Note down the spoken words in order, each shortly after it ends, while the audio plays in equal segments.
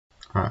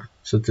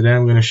So today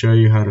I'm going to show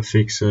you how to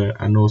fix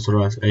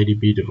unauthorized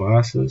ADB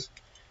devices,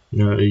 a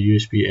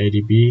USB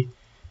ADB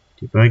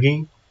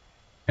debugging.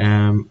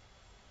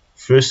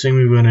 First thing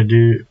we're going to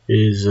do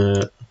is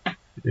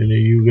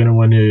you're going to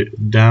want to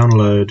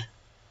download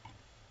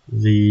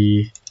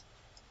the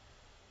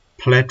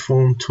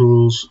platform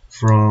tools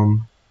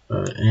from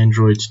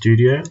Android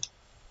Studio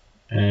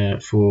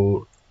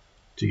to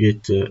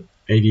get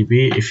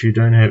ADB. If you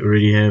don't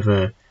already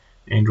have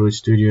Android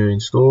Studio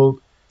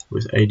installed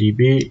with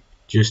ADB,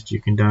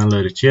 you can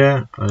download it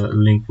here.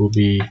 Link will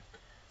be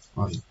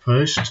on the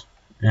post.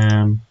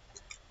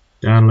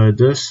 Download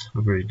this.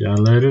 I've already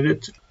downloaded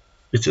it.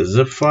 It's a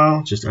zip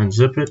file. Just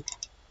unzip it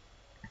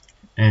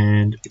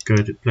and go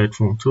to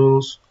platform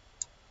tools.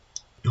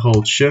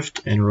 Hold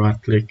shift and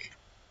right click,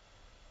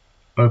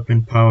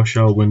 open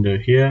PowerShell window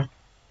here.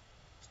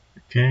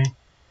 Okay,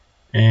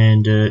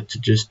 and to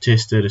just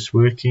test that it's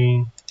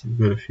working, we've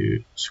got a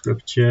few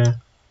scripts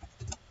here.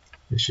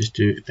 Let's just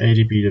do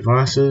ADB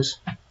devices.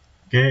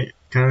 Okay,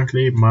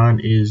 currently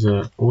mine is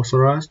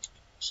authorized,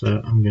 so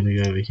I'm going to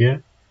go over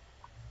here.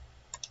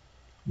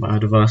 My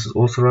device is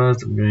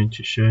authorized. I'm going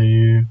to show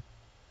you.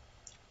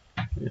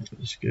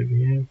 Let's go over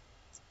here.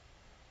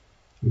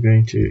 I'm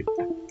going to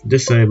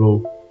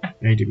disable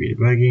ADB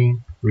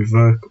debugging,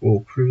 revoke all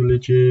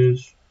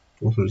privileges,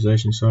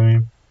 authorization,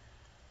 sorry,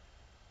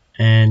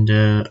 and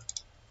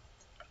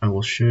I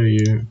will show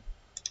you.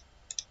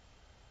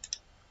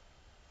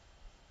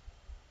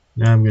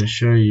 Now I'm going to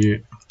show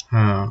you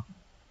how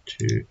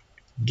to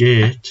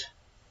get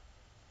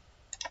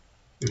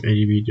your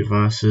ADB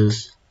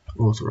devices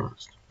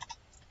authorized.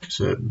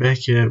 So back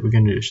here we're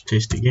going to just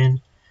test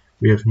again.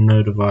 We have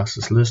no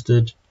devices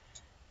listed.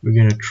 We're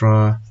going to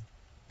try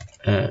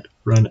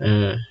run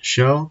a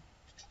shell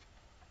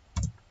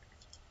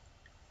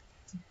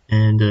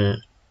and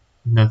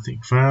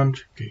nothing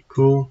found. Okay,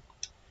 cool.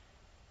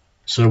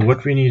 So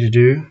what we need to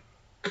do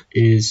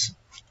is,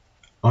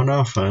 on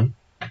our phone,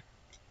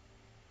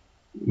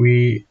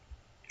 we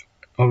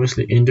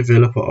obviously in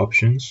developer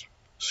options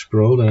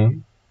scroll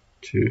down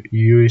to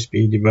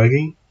USB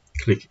debugging,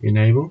 click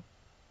enable,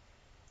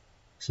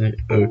 say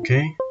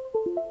OK.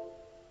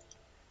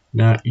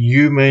 Now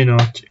you may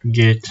not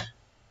get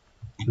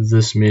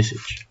this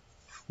message.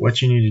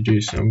 What you need to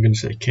do, so I'm going to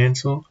say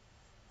cancel.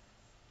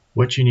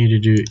 What you need to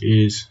do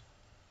is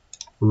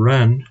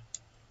run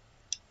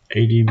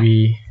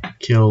ADB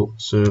kill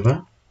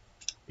server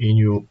in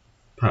your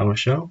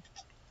PowerShell,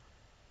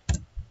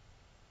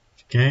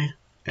 okay,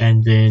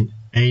 and then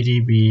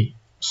ADB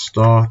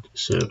start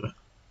server.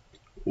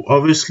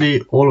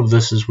 Obviously all of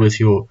this is with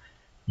your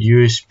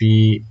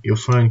USB, your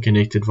phone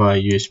connected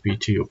via USB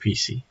to your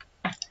PC.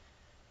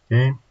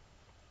 Okay,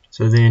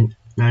 so then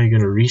now you're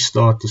going to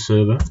restart the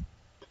server,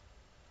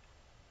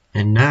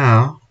 and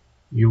now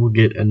you will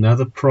get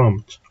another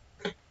prompt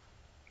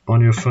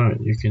on your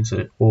phone. You can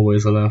say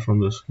always allow from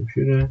this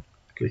computer,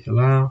 click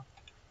allow.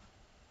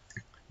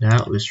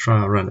 Now let's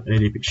try run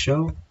ADB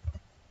shell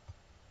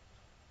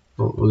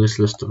for this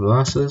list of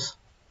devices.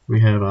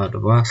 We have our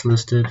device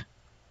listed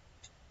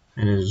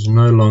and it is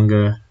no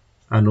longer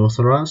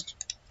unauthorized,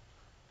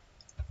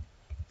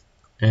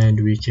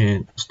 and we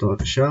can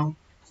start a shell.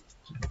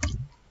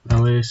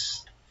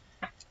 ls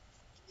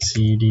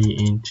cd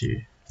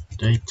into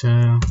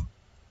data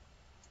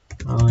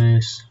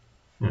ls.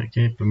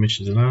 Okay,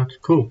 permissions allowed.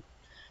 Cool.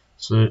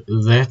 So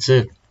that's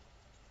it.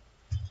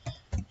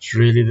 It's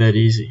really that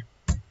easy.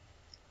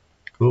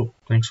 Cool.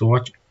 Thanks for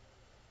watching.